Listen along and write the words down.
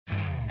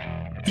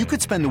You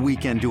could spend the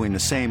weekend doing the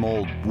same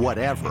old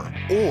whatever,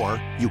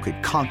 or you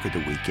could conquer the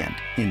weekend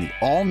in the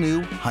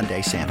all-new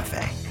Hyundai Santa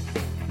Fe.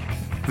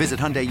 Visit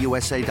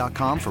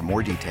HyundaiUSA.com for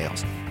more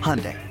details.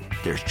 Hyundai,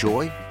 there's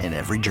joy in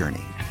every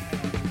journey.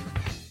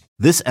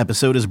 This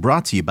episode is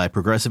brought to you by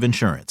Progressive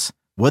Insurance.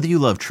 Whether you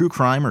love true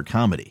crime or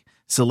comedy,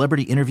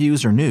 celebrity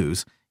interviews or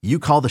news, you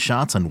call the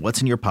shots on what's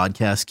in your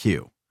podcast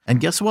queue. And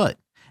guess what?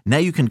 Now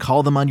you can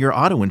call them on your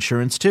auto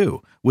insurance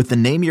too with the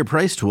Name Your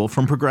Price tool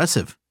from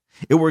Progressive.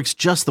 It works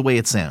just the way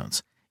it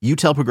sounds. You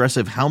tell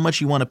Progressive how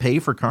much you want to pay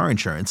for car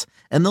insurance,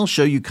 and they'll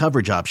show you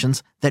coverage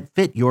options that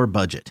fit your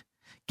budget.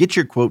 Get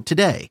your quote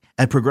today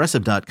at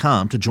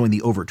Progressive.com to join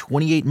the over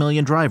 28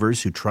 million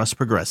drivers who trust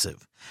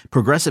Progressive.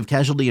 Progressive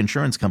Casualty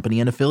Insurance Company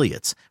and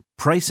Affiliates.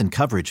 Price and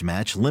coverage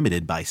match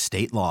limited by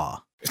state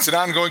law. It's an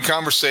ongoing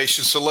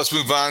conversation, so let's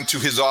move on to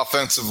his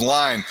offensive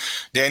line.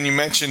 Dan, you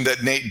mentioned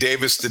that Nate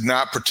Davis did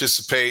not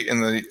participate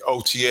in the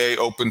OTA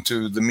open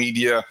to the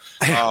media.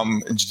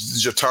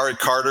 Ja'Tari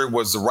Carter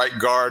was the right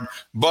guard,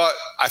 but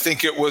I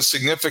think it was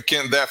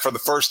significant that for the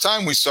first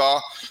time we saw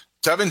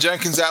Tevin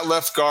Jenkins at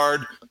left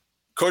guard,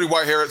 Cody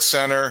Whitehair at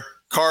center,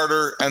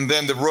 Carter, and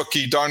then the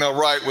rookie Darnell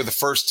Wright with the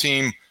first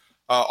team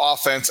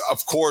offense.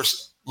 Of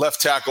course, left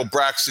tackle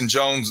Braxton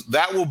Jones.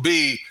 That will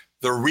be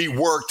the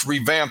reworked,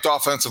 revamped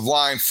offensive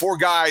line. 4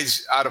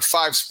 guys out of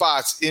 5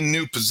 spots in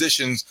new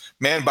positions,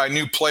 manned by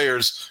new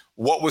players.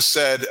 What was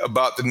said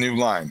about the new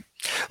line?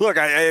 Look,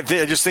 I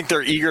just think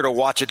they're eager to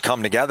watch it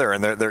come together,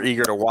 and they're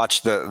eager to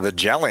watch the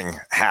gelling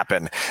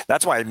happen.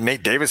 That's why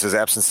Nate Davis's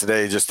absence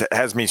today just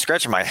has me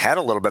scratching my head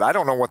a little bit. I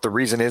don't know what the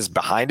reason is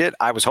behind it.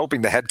 I was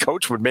hoping the head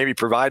coach would maybe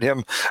provide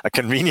him a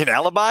convenient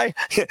alibi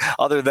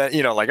other than,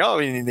 like, oh,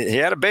 he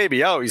had a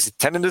baby. Oh, he's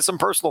tending to some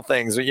personal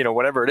things,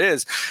 whatever it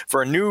is.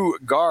 For a new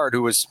guard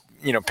who was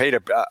paid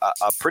a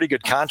pretty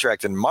good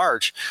contract in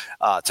March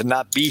to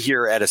not be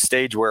here at a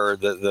stage where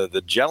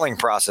the gelling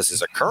process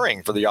is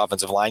occurring for the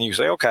offensive line. You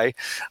say, okay,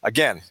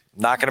 again,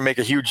 not going to make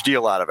a huge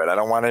deal out of it. I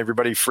don't want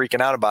everybody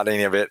freaking out about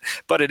any of it,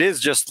 but it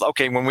is just,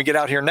 okay, when we get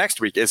out here next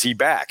week, is he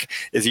back?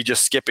 Is he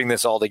just skipping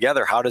this all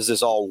together? How does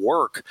this all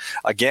work?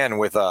 Again,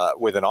 with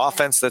an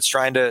offense that's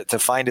trying to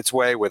find its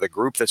way, with a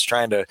group that's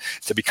trying to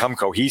become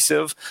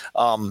cohesive,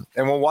 and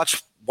we'll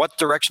watch what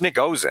direction it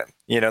goes in.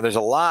 There's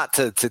a lot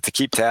to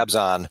keep tabs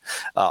on.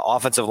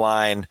 Offensive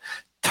line,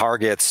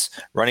 targets,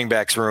 running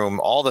backs room,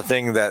 all the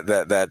things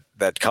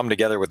that come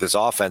together with this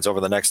offense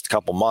over the next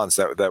couple months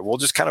that will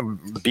just kind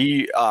of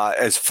be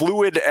as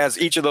fluid as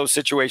each of those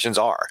situations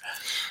are.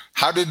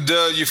 How did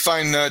you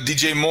find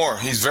DJ Moore?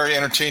 He's a very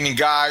entertaining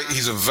guy.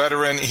 He's a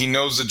veteran. He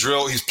knows the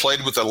drill. He's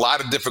played with a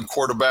lot of different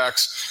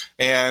quarterbacks.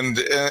 And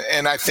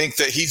I think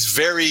that he's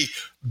very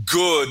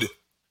good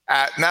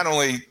at not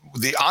only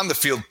the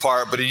on-the-field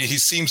part, but he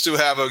seems to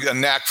have a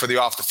knack for the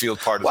off-the-field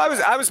part.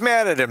 Well, I was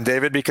mad at him,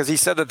 David, because he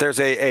said that there's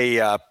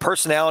a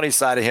personality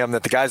side of him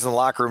that the guys in the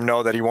locker room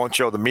know that he won't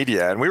show the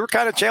media. And we were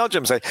kind of challenging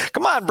him, saying,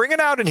 come on, bring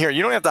it out in here.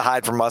 You don't have to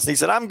hide from us. And he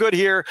said, I'm good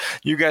here.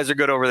 You guys are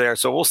good over there.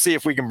 So we'll see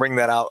if we can bring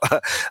that out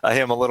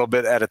him a little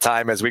bit at a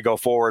time as we go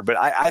forward. But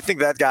I think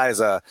that guy is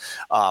a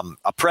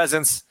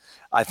presence.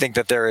 I think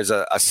that there is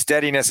a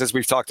steadiness, as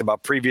we've talked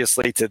about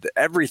previously, to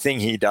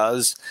everything he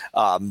does.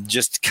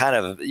 Just kind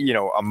of,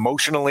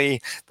 emotionally,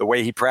 the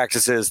way he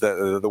practices,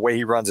 the way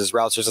he runs his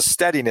routes. There's a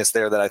steadiness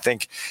there that I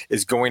think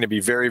is going to be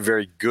very,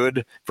 very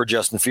good for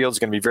Justin Fields.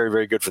 Going to be very,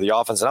 very good for the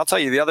offense. And I'll tell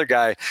you, the other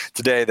guy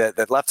today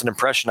that left an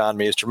impression on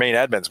me is Tremaine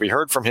Edmonds. We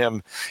heard from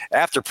him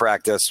after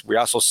practice. We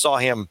also saw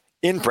him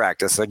in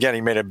practice. Again,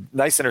 he made a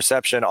nice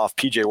interception off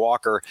PJ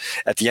Walker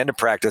at the end of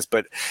practice,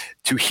 but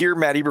to hear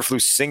Matt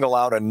Eberflus single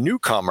out a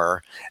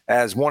newcomer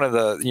as one of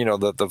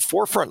the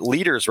forefront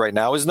leaders right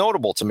now is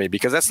notable to me,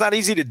 because that's not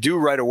easy to do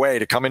right away,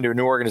 to come into a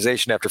new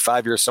organization after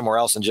 5 years somewhere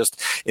else and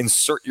just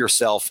insert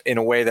yourself in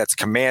a way that's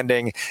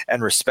commanding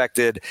and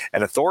respected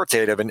and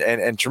authoritative.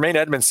 And Tremaine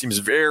Edmonds seems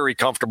very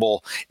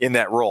comfortable in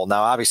that role.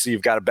 Now, obviously,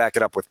 you've got to back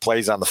it up with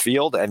plays on the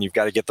field, and you've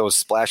got to get those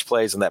splash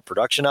plays and that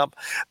production up.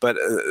 But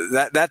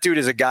that dude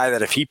is a guy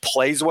that if he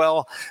plays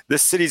well,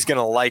 this city's going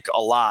to like a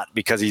lot,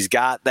 because he's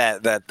got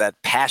that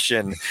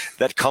passion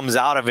that comes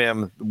out of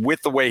him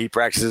with the way he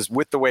practices,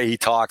 with the way he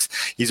talks.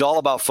 He's all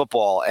about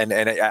football. And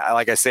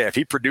like I say, if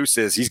he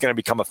produces, he's going to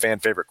become a fan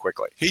favorite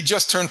quickly. He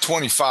just turned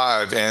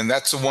 25. And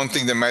that's the one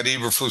thing that Matt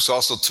Eberflus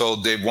also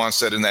told Dave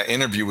Wannstedt in that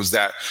interview, was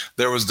that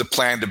there was the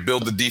plan to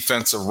build the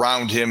defense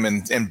around him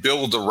and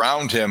build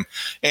around him.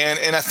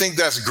 And I think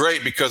that's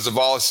great because of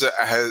all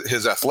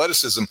his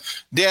athleticism.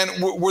 Dan,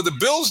 were the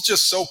Bills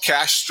just so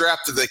cash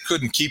strapped that they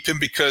couldn't keep him?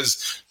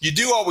 Because you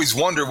do always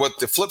wonder what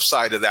the flip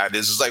side of that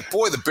is. It's like,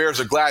 boy, the Bears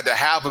are glad to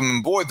have him,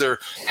 and boy, they're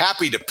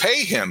happy to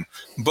pay him.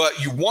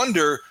 But you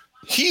wonder,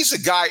 he's a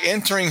guy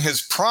entering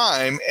his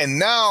prime, and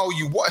now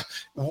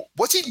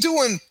what's he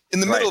doing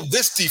in the middle of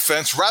this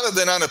defense rather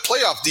than on a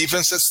playoff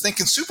defense that's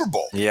thinking Super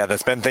Bowl? Yeah,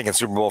 that's been thinking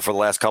Super Bowl for the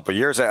last couple of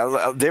years.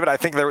 David, I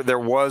think there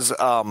was,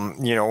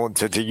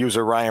 to use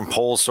a Ryan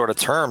Poles sort of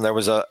term, there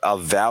was a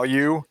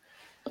value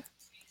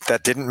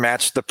that didn't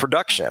match the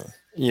production.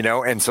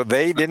 And so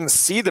they didn't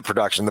see the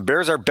production. The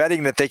Bears are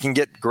betting that they can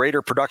get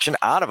greater production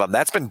out of him.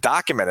 That's been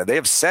documented. They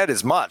have said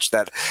as much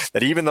that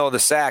even though the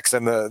sacks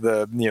and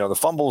the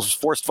fumbles,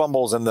 forced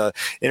fumbles, and the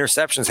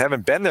interceptions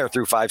haven't been there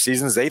through 5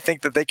 seasons, they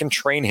think that they can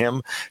train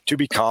him to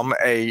become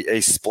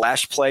a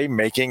splash play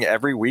making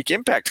every week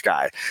impact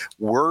guy.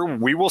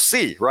 We will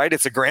see, right?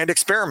 It's a grand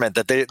experiment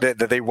that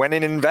they went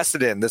in and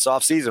invested in this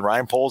offseason.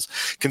 Ryan Poles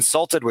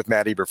consulted with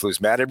Matt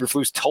Eberflus. Matt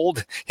Eberflus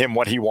told him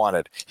what he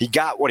wanted. He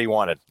got what he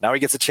wanted. Now he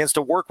gets a chance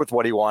to work with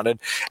what he wanted,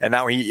 and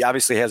now he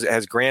obviously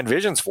has grand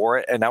visions for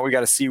it, and now we got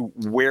to see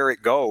where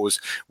it goes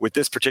with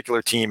this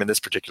particular team and this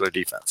particular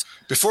defense.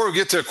 Before we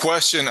get to a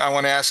question, I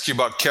want to ask you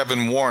about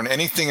Kevin Warren.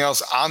 Anything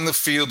else on the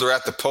field or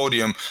at the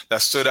podium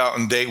that stood out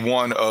in day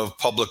one of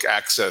public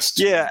access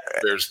to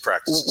Bears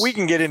practices? We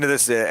can get into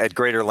this at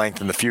greater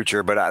length in the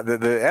future, but the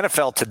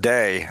NFL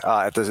today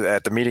at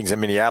the meetings in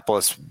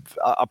Minneapolis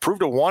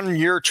approved a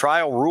 1-year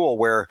trial rule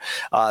where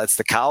it's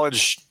the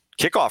college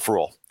kickoff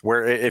rule,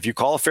 where if you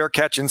call a fair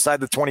catch inside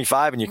the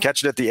 25 and you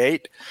catch it at the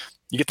 8,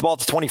 you get the ball at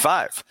the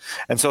 25.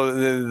 And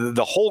so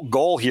the whole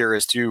goal here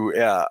is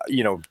to,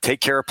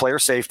 take care of player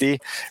safety,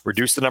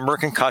 reduce the number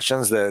of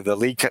concussions. The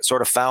league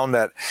sort of found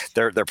that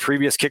their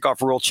previous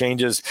kickoff rule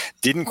changes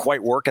didn't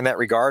quite work in that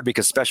regard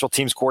because special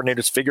teams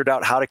coordinators figured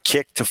out how to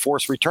kick to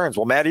force returns.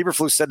 Well, Matt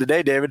Eberflus said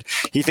today, David,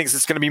 he thinks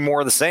it's going to be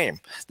more of the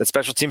same, that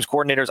special teams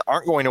coordinators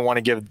aren't going to want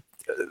to give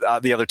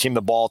the other team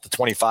the ball at the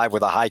 25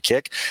 with a high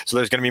kick. So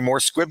there's going to be more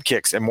squib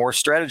kicks and more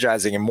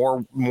strategizing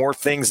and more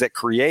things that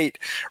create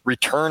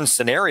return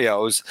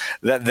scenarios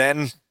that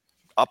then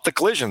up the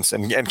collisions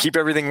and keep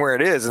everything where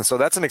it is. And so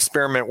that's an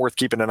experiment worth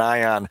keeping an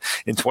eye on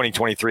in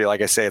 2023.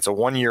 Like I say, it's a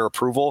 1-year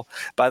approval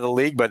by the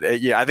league. But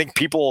I think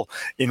people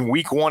in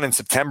week 1 in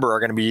September are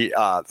going to be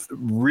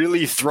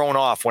really thrown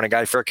off when a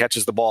guy fair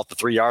catches the ball at the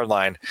 3-yard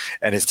line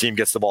and his team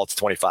gets the ball at the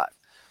 25.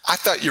 I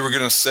thought you were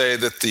going to say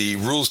that the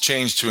rules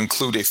changed to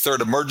include a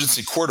third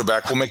emergency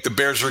quarterback will make the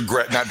Bears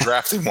regret not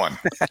drafting one.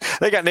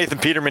 They got Nathan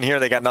Peterman here.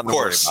 They got nothing to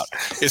worry about.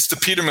 It's the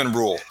Peterman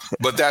rule,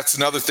 but that's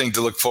another thing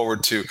to look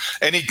forward to.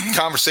 Any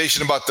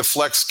conversation about the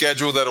flex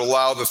schedule that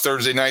allow the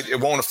Thursday night, it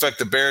won't affect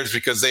the Bears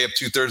because they have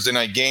 2 Thursday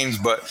night games,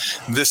 but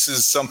this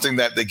is something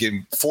that they give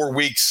 4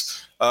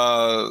 weeks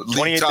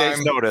 28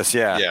 days notice.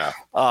 Yeah.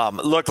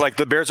 Look, like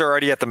the Bears are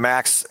already at the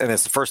max, and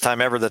it's the first time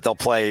ever that they'll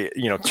play,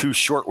 2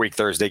 short week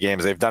Thursday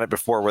games. They've done it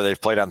before where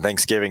they've played on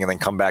Thanksgiving and then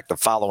come back the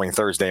following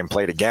Thursday and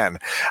played again.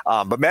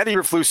 But Matt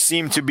Eberflus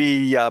seemed to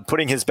be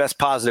putting his best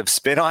positive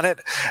spin on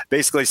it,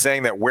 basically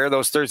saying that where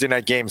those Thursday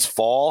night games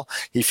fall,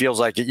 he feels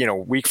like,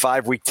 week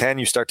 5, week 10,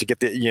 you start to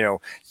get you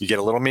get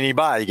a little mini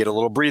bye, you get a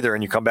little breather,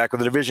 and you come back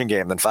with a division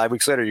game. Then 5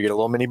 weeks later, you get a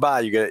little mini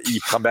bye,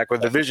 you come back with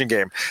a division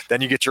game.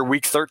 Then you get your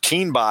week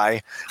 13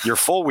 bye, your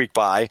full week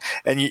bye,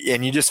 and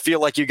you just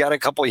feel like you got a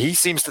couple. He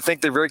seems to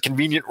think they're very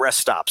convenient rest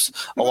stops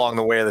along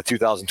the way of the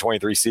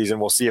 2023 season.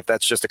 We'll see if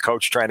that's just a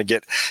coach trying to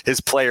get his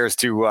players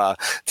to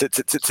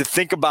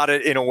think about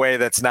it in a way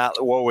that's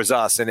not woe is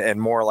us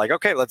and more like,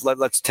 okay,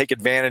 let's take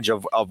advantage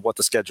of what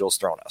the schedule's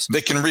thrown us.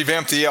 They can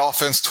revamp the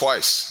offense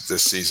twice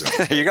this season.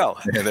 There you go.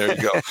 Yeah, there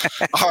you go.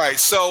 All right.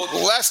 So the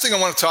last thing I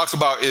want to talk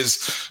about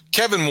is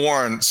Kevin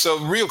Warren. So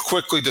real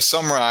quickly to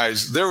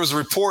summarize, there was a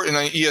report in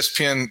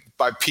ESPN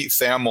by Pete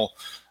Thamel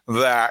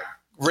that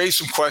raised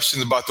some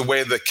questions about the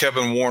way that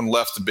Kevin Warren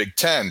left the Big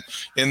Ten,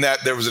 in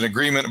that there was an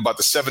agreement about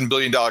the $7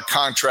 billion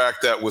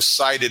contract that was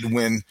cited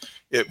when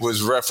it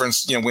was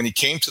referenced, when he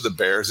came to the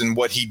Bears and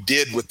what he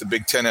did with the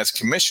Big Ten as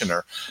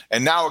commissioner.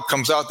 And now it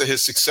comes out that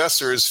his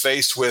successor is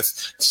faced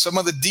with some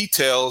of the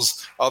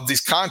details of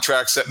these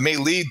contracts that may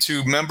lead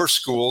to member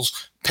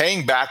schools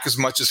paying back as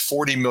much as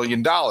 $40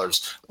 million,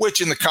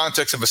 which in the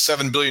context of a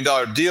 $7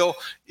 billion deal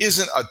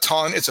isn't a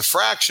ton. It's a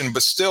fraction,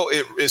 but still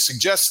it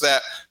suggests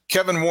that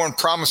Kevin Warren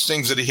promised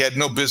things that he had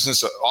no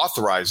business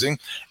authorizing,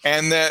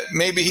 and that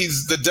maybe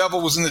the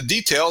devil was in the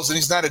details and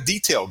he's not a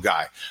detail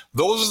guy.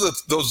 Those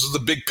are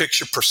the big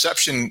picture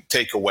perception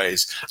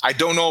takeaways. I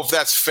don't know if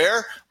that's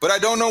fair, but I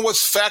don't know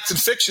what's fact and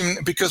fiction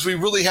because we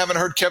really haven't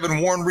heard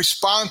Kevin Warren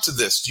respond to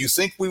this. Do you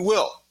think we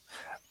will?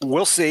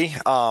 We'll see.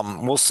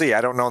 We'll see. I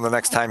don't know the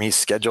next time he's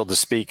scheduled to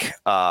speak,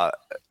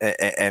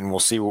 and we'll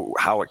see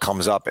how it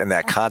comes up in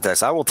that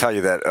context. I will tell you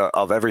that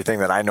of everything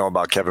that I know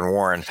about Kevin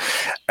Warren,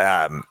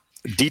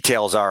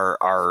 details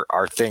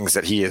are things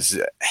that he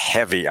is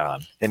heavy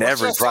on in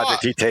every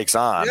project he takes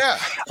on. Yeah.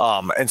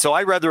 And so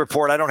I read the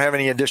report. I don't have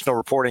any additional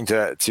reporting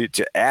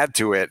to add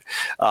to it,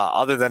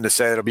 other than to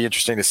say it'll be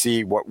interesting to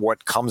see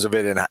what comes of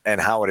it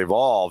and how it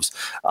evolves.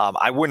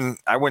 I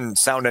wouldn't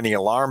sound any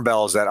alarm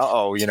bells that,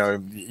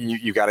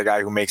 you got a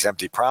guy who makes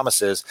empty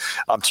promises.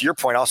 To your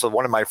point, also,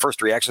 one of my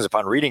first reactions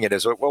upon reading it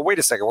is, well, wait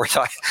a second. We're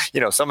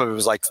talking, some of it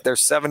was like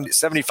there's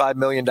 $75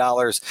 million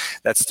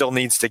that still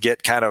needs to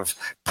get kind of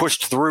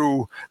pushed through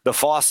the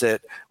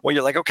faucet. Well,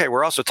 you're like, okay,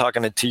 we're also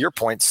talking to your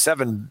point,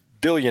 $7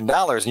 billion,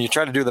 and you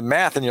try to do the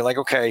math and you're like,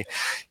 okay,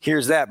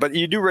 here's that. But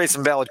you do raise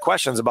some valid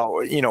questions about,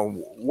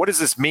 what does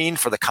this mean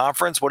for the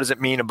conference? What does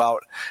it mean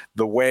about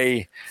the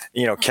way,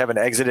 Kevin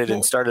exited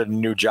and started a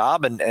new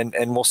job?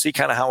 And we'll see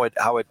kind of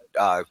how it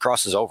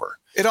crosses over.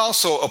 It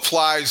also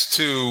applies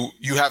to,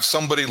 you have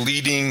somebody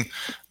leading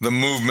the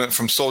movement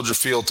from Soldier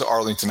Field to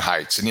Arlington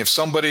Heights. And you have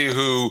somebody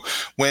who,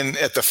 when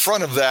at the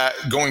front of that,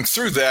 going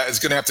through that, is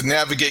going to have to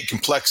navigate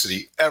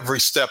complexity every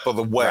step of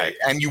the way. Right.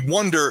 And you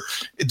wonder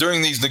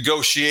during these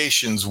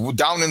negotiations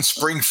down in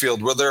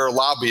Springfield, where there are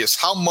lobbyists,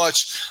 how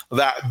much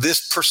that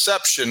this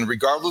perception,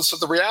 regardless of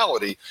the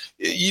reality,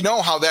 you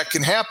know how that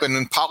can happen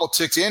in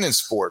politics and in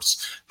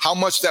sports, how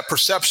much that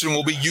perception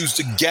will be used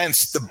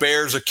against the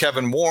Bears or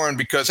Kevin Warren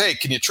because, hey,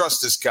 can you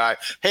trust this guy?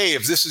 Hey,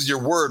 if this is your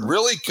word,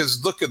 really?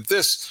 Because look at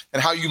this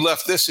and how you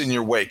left this in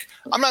your wake.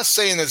 I'm not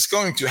saying that it's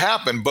going to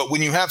happen, but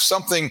when you have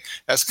something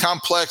as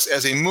complex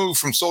as a move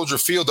from Soldier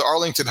Field to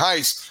Arlington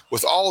Heights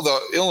with all the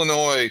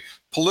Illinois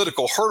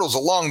political hurdles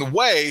along the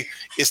way,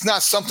 it's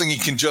not something you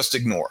can just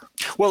ignore.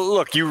 Well,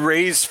 look, you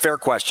raise fair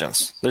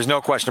questions. There's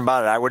no question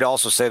about it. I would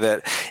also say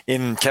that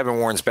in Kevin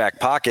Warren's back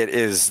pocket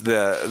is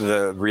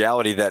the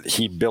reality that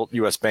he built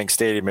U.S. Bank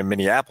Stadium in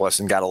Minneapolis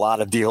and got a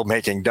lot of deal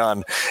making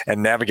done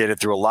and navigated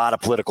through a lot of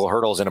political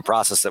hurdles in a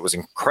process that was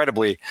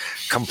incredibly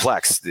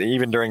complex,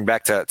 even during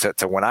back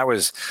to when I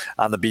was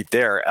on the beat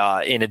there.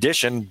 In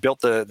addition,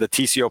 built the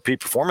TCOP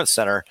Performance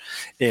Center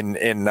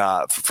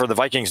for the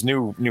Vikings'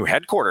 new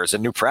headquarters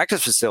and new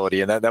practice facility.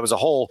 And that was a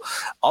whole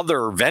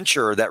other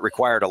venture that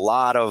required a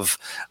lot of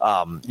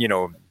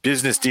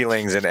business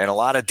dealings and a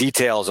lot of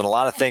details and a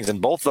lot of things.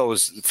 And both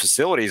those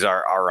facilities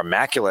are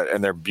immaculate,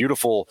 and they're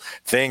beautiful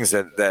things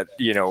that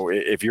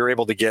if you're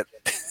able to get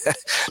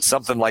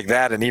something like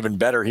that and even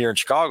better here in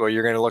Chicago,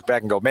 you're going to look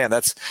back and go, man,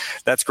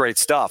 that's great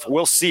stuff.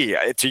 We'll see.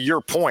 To your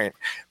point,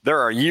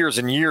 there are years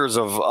and years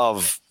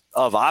of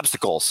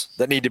obstacles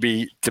that need to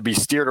be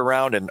steered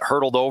around and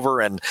hurdled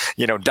over and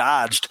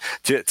dodged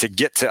to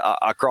get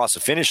to across the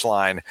finish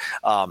line.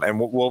 And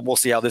we'll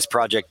see how this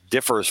project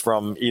differs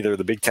from either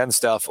the Big Ten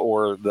stuff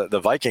or the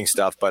Viking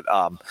stuff. But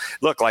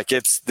look,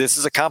 this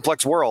is a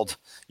complex world,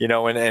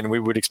 and we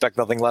would expect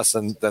nothing less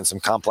than some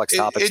complex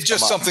topics. It's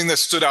just something that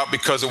stood out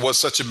because it was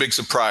such a big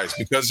surprise,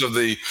 because of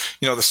the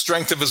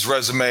strength of his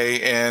resume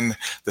and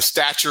the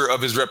stature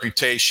of his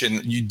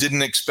reputation. You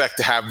didn't expect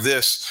to have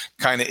this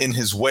kind of in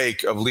his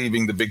wake of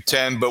leaving the Big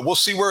Ten, but we'll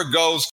see where it goes.